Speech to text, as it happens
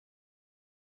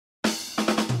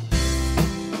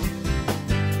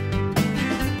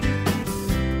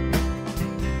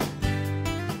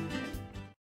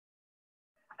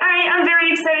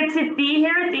excited to be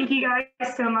here. Thank you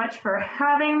guys so much for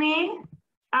having me.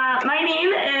 My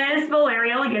name is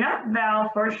Valeria Laguna, Val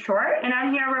for short, and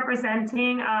I'm here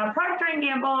representing Procter &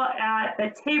 Gamble at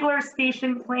the Tabler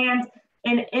Station plant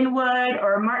in Inwood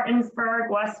or Martinsburg,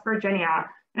 West Virginia.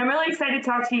 And I'm really excited to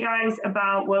talk to you guys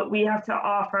about what we have to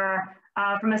offer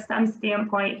from a STEM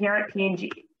standpoint here at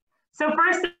P&G. So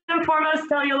first and foremost,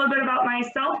 tell you a little bit about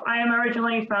myself. I am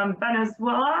originally from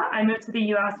Venezuela. I moved to the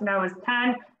US when I was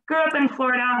 10, grew up in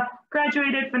Florida,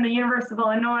 graduated from the University of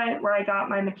Illinois, where I got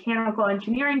my mechanical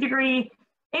engineering degree,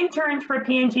 interned for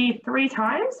P&G 3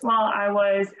 times while I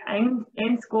was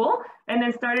in school, and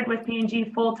then started with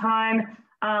P&G full-time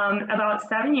about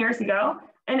 7 years ago.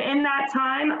 And in that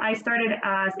time, I started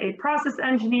as a process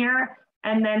engineer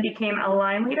and then became a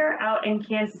line leader out in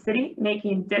Kansas City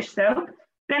making dish soap.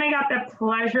 Then I got the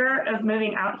pleasure of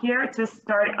moving out here to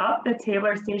start up the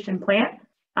Tabler Station plant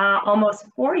almost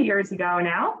 4 years ago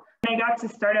now. I got to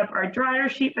start up our dryer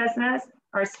sheet business,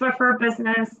 our Swiffer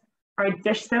business, our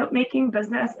dish soap making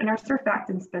business, and our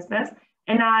surfactants business.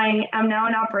 And I am now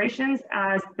in operations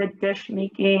as the dish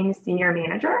making senior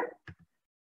manager.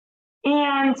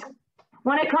 And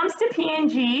when it comes to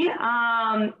P&G,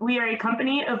 we are a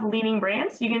company of leading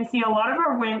brands. You can see a lot of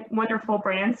our wonderful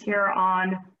brands here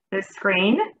on the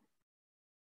screen,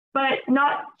 but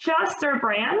not just our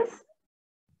brands.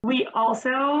 We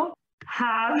also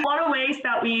have a lot of ways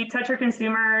that we touch our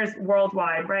consumers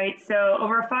worldwide, right? So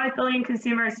over 5 billion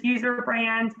consumers use our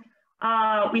brand.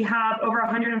 We have over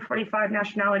 145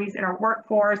 nationalities in our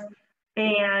workforce.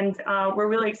 And we're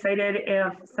really excited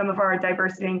if some of our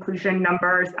diversity and inclusion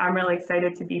numbers, I'm really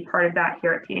excited to be part of that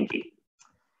here at P&G.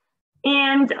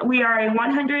 And we are a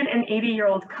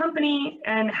 180-year-old company,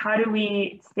 and how do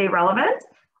we stay relevant?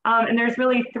 And there's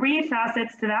really 3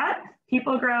 facets to that: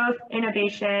 people growth,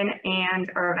 innovation,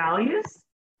 and our values.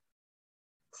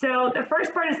 So the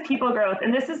first part is people growth,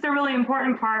 and this is the really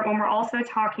important part when we're also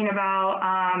talking about,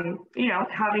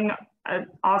 having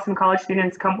awesome college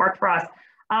students come work for us.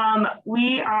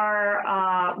 We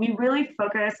really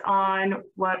focus on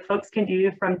what folks can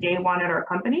do from day one at our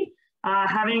company.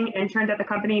 Having interned at the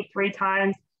company 3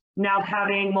 times, now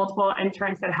having multiple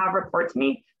interns that have report to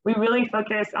me, we really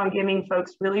focus on giving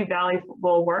folks really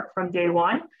valuable work from day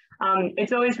one.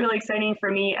 It's always really exciting for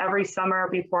me every summer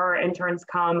before our interns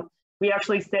come. We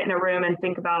actually sit in a room and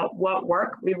think about what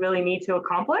work we really need to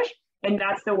accomplish. And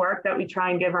that's the work that we try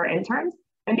and give our interns.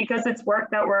 And because it's work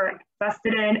that we're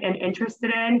vested in and interested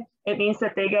in, it means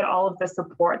that they get all of the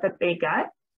support that they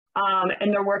get.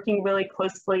 And they're working really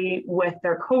closely with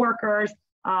their coworkers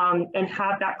and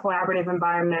have that collaborative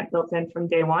environment built in from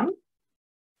day one.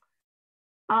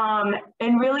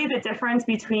 And really the difference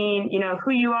between,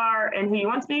 who you are and who you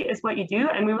want to be is what you do.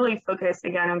 And we really focus,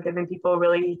 again, on giving people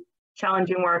really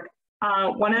challenging work.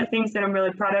 One of the things that I'm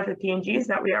really proud of at P&G is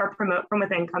that we are promote from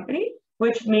within company,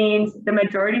 which means the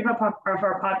majority of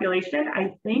our population,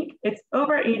 I think it's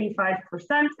over 85%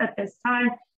 at this time,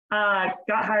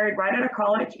 got hired right out of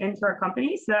college into our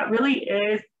company. So that really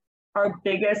is our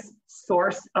biggest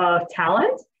source of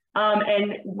talent.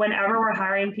 And whenever we're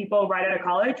hiring people right out of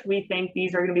college, we think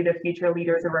these are going to be the future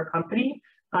leaders of our company.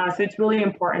 So it's really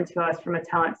important to us from a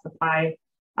talent supply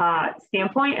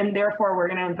standpoint, and therefore we're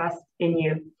going to invest in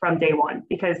you from day one,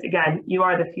 because again, you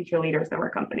are the future leaders of our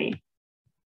company.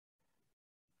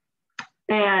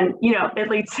 And, it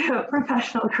leads to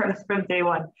professional growth from day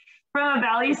one. From a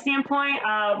value standpoint,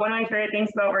 one of my favorite things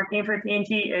about working for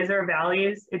P&G is our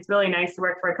values. It's really nice to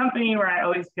work for a company where I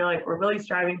always feel like we're really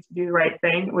striving to do the right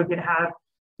thing. We've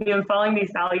been following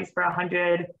these values for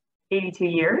 182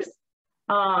 years.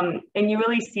 And you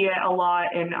really see it a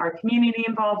lot in our community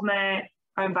involvement,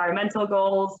 our environmental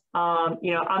goals.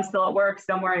 I'm still at work,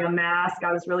 so I'm wearing a mask.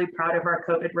 I was really proud of our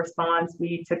COVID response.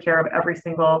 We took care of every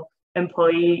single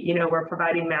employee. We're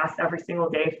providing masks every single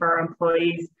day for our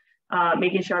employees,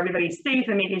 making sure everybody's safe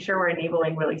and making sure we're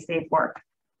enabling really safe work.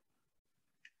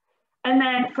 And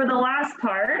then for the last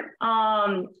part,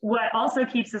 what also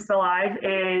keeps us alive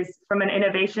is, from an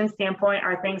innovation standpoint,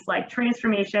 are things like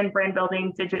transformation, brand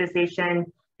building, digitization,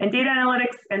 and data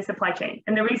analytics and supply chain.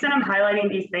 And the reason I'm highlighting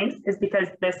these things is because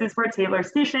this is where Tabler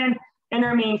Station and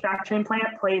our manufacturing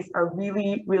plant plays a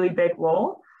really, really big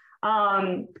role.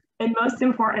 And most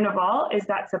important of all is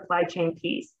that supply chain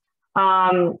piece.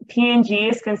 P&G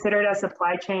is considered a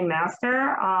supply chain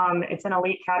master. It's an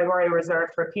elite category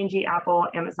reserved for P&G, Apple,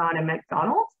 Amazon, and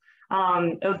McDonald's,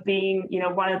 of being,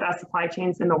 one of the best supply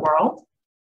chains in the world.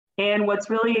 And what's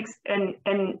really,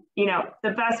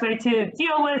 the best way to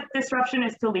deal with disruption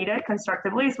is to lead it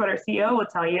constructively, is what our CEO will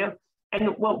tell you. And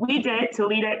what we did to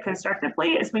lead it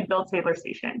constructively is we built Taylor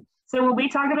Station. So when we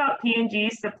talk about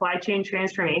P&G's supply chain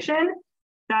transformation,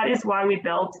 that is why we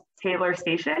built Taylor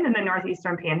Station in the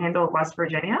northeastern panhandle of West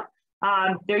Virginia.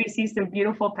 There you see some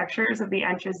beautiful pictures of the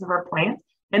entrance of our plant.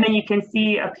 And then you can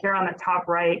see up here on the top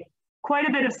right, quite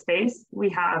a bit of space. We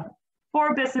have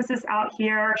 4 businesses out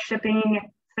here shipping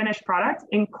finished product,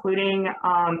 including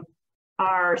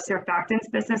our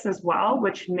surfactants business as well,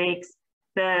 which makes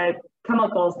the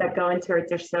chemicals that go into our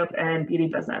dish soap and beauty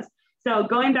business. So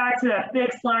going back to that big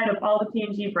slide of all the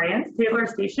P&G brands, Taylor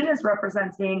Station is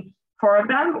representing 4 of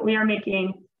them. We are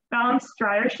making balanced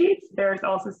dryer sheets. There's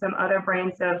also some other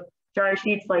brands of dryer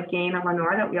sheets like Gain and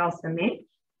Lenore that we also make.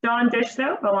 Dawn dish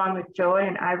soap, along with Joy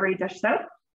and Ivory dish soap.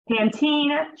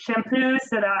 Pantene shampoos,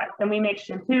 and we make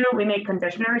shampoo, we make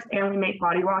conditioners, and we make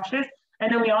body washes.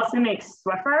 And then we also make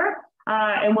Swiffer,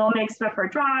 and we'll make Swiffer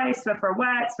dry, Swiffer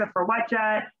wet, Swiffer wet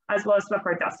jet, as well as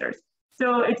Swiffer dusters.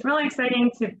 So it's really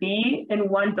exciting to be in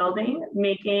one building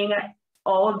making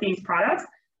all of these products.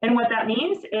 And what that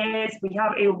means is we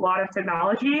have a lot of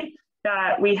technology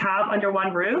that we have under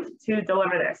one roof to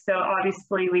deliver this. So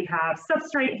obviously we have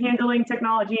substrate handling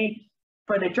technology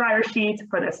for the dryer sheets,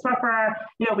 for the Swiffer,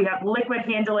 we have liquid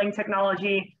handling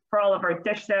technology for all of our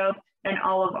dish soap and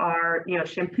all of our,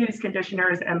 shampoos,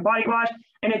 conditioners, and body wash.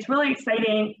 And it's really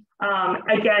exciting,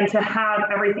 again, to have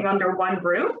everything under one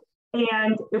roof.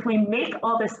 And if we make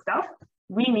all this stuff,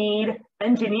 we need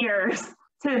engineers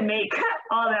to make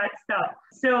all that stuff.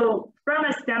 So from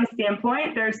a STEM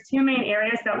standpoint, there's 2 main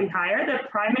areas that we hire. The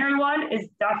primary one is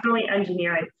definitely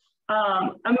engineering.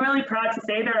 I'm really proud to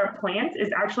say that our plant is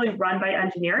actually run by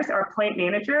engineers. Our plant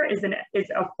manager is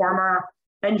a former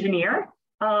engineer.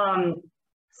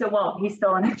 Well, he's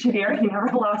still an engineer. He never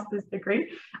lost his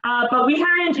degree. But we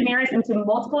hire engineers into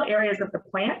multiple areas of the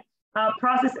plant.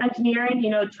 Process engineering,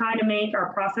 trying to make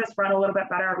our process run a little bit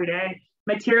better every day.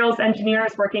 Materials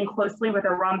engineers working closely with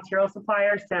our raw material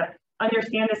suppliers to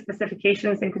understand the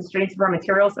specifications and constraints of our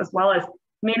materials, as well as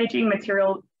managing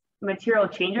material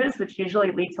changes, which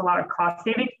usually lead to a lot of cost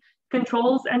saving.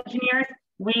 Controls engineers,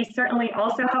 we certainly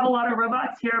also have a lot of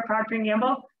robots here at Procter &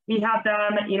 Gamble. We have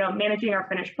them, managing our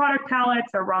finished product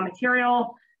pallets, our raw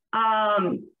material,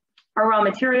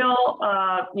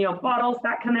 bottles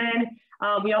that come in.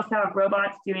 We also have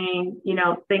robots doing,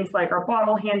 things like our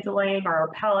bottle handling, our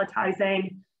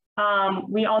palletizing.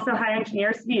 We also hire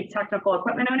engineers to be technical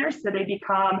equipment owners, so they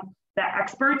become the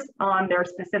experts on their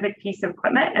specific piece of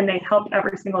equipment, and they help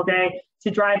every single day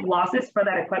to drive losses for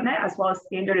that equipment, as well as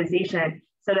standardization,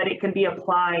 so that it can be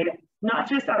applied not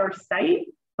just at our site,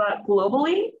 but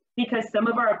globally, because some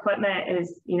of our equipment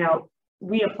is,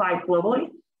 we apply globally.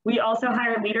 We also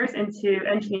hire engineers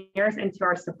into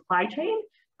our supply chain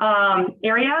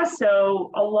area.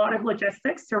 So a lot of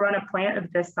logistics to run a plant of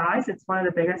this size. It's one of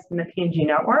the biggest in the P&G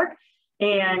network.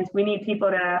 And we need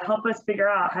people to help us figure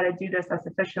out how to do this as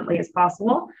efficiently as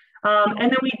possible.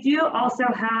 And then we do also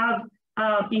have,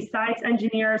 besides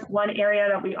engineers, one area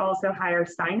that we also hire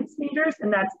science majors,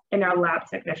 and that's in our lab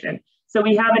technician. So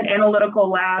we have an analytical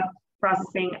lab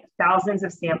processing thousands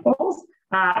of samples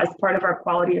as part of our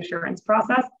quality assurance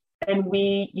process. And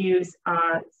we use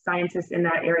scientists in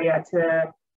that area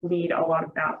to lead a lot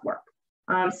of that work.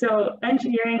 So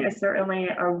engineering is certainly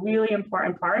a really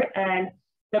important part. And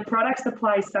the product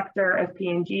supply sector of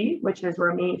P&G, which is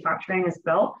where manufacturing is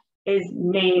built, is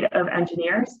made of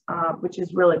engineers, which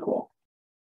is really cool.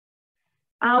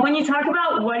 When you talk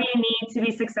about what do you need to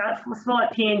be successful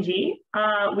at P&G,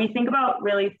 we think about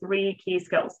really 3 key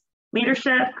skills: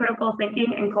 leadership, critical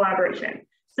thinking, and collaboration.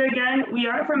 So again, we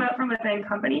are a promote from within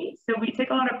company. So we take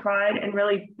a lot of pride in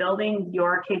really building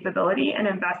your capability and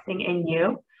investing in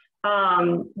you.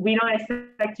 We don't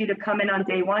expect you to come in on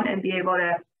day one and be able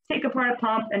to take apart a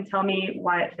pump and tell me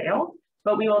why it failed,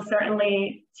 but we will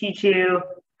certainly teach you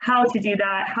how to do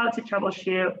that, how to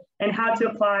troubleshoot, and how to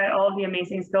apply all of the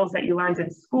amazing skills that you learned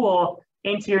in school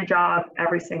into your job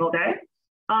every single day.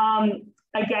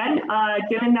 Again,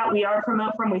 given that we are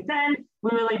promote from within,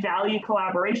 we really value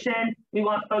collaboration. We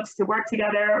want folks to work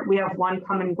together. We have one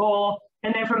common goal.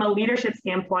 And then from a leadership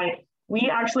standpoint, we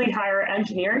actually hire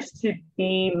engineers to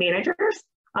be managers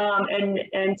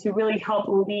and to really help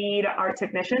lead our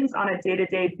technicians on a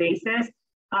day-to-day basis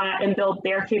and build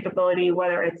their capability,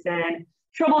 whether it's in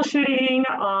troubleshooting,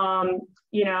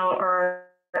 or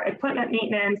equipment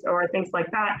maintenance or things like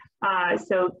that.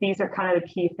 So these are kind of the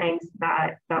key things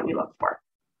that we look for.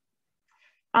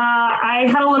 I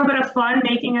had a little bit of fun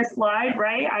making a slide,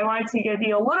 right? I wanted to give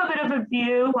you a little bit of a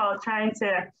view while trying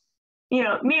to, meet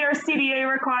our CDA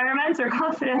requirements or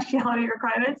confidentiality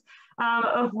requirements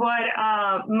of what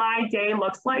my day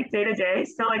looks like day to day.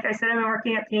 So like I said, I've been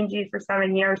working at P&G for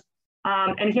 7 years.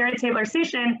 And here at Taylor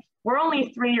Station, we're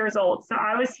only 3 years old. So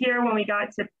I was here when we got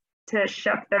to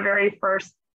ship the very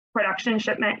first production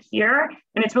shipment here.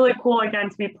 And it's really cool, again,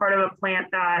 to be part of a plant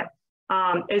that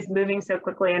is moving so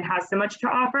quickly and has so much to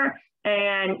offer.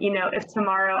 And, you know, if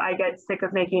tomorrow I get sick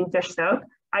of making dish soap,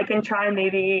 I can try and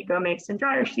maybe go make some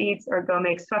dryer sheets or go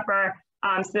make Swiffer.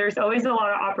 So there's always a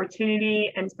lot of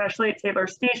opportunity, and especially at Taylor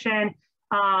Station,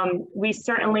 we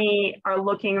certainly are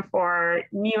looking for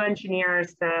new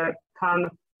engineers to come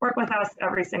work with us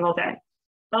every single day.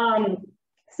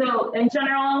 So in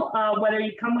general, whether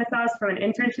you come with us from an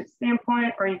internship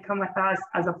standpoint or you come with us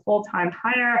as a full-time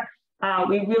hire,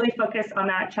 we really focus on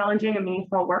that challenging and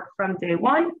meaningful work from day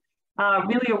one.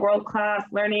 Really a world-class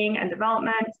learning and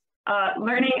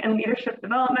leadership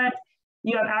development.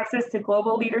 You have access to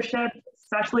global leadership,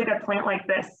 especially at a plant like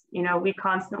this. You know, we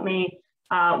constantly,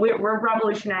 we're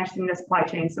revolutionizing the supply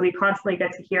chain. So we constantly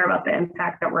get to hear about the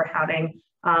impact that we're having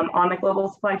on the global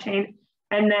supply chain.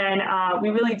 And then we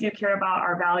really do care about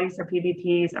our values, our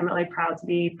PVPs. I'm really proud to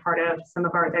be part of some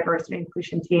of our diversity and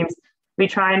inclusion teams. We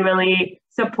try and really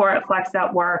support Flex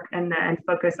at Work and then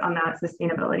focus on that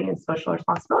sustainability and social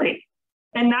responsibility.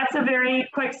 And that's a very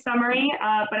quick summary,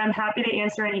 but I'm happy to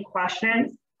answer any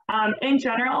questions. In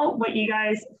general, what you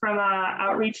guys, from an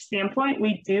outreach standpoint,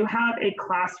 we do have a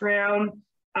classroom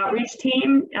outreach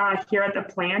team here at the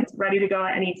plant ready to go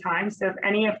at any time. So if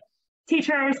any of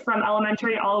teachers from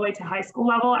elementary all the way to high school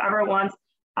level ever wants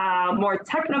more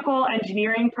technical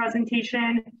engineering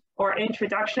presentation or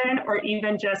introduction, or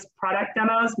even just product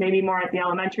demos, maybe more at the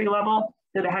elementary level,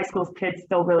 so the high school kids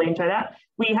still really enjoy that.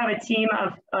 We have a team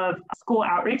of school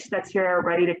outreach that's here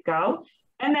ready to go.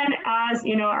 And then as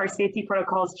you know, our safety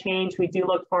protocols change, we do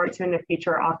look forward to in the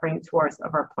future offering tours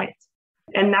of our plant.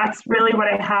 And that's really what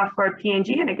I have for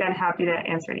P&G. And again, happy to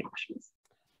answer any questions.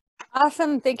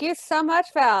 Awesome. Thank you so much,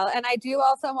 Val. And I do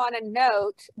also want to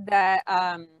note that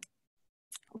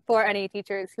for any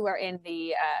teachers who are in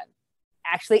the,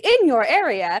 actually in your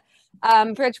area,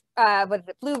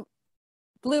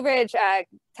 Blue Ridge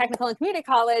Technical and Community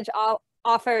College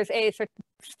offers a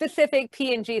specific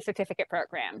P&G certificate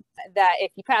program that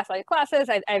if you pass all your classes,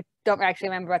 I don't actually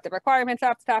remember what the requirements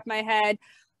are off the top of my head,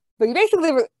 but you basically,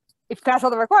 if you pass all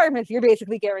the requirements, you're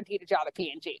basically guaranteed a job at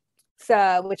P&G.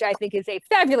 So, which I think is a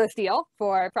fabulous deal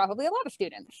for probably a lot of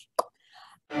students.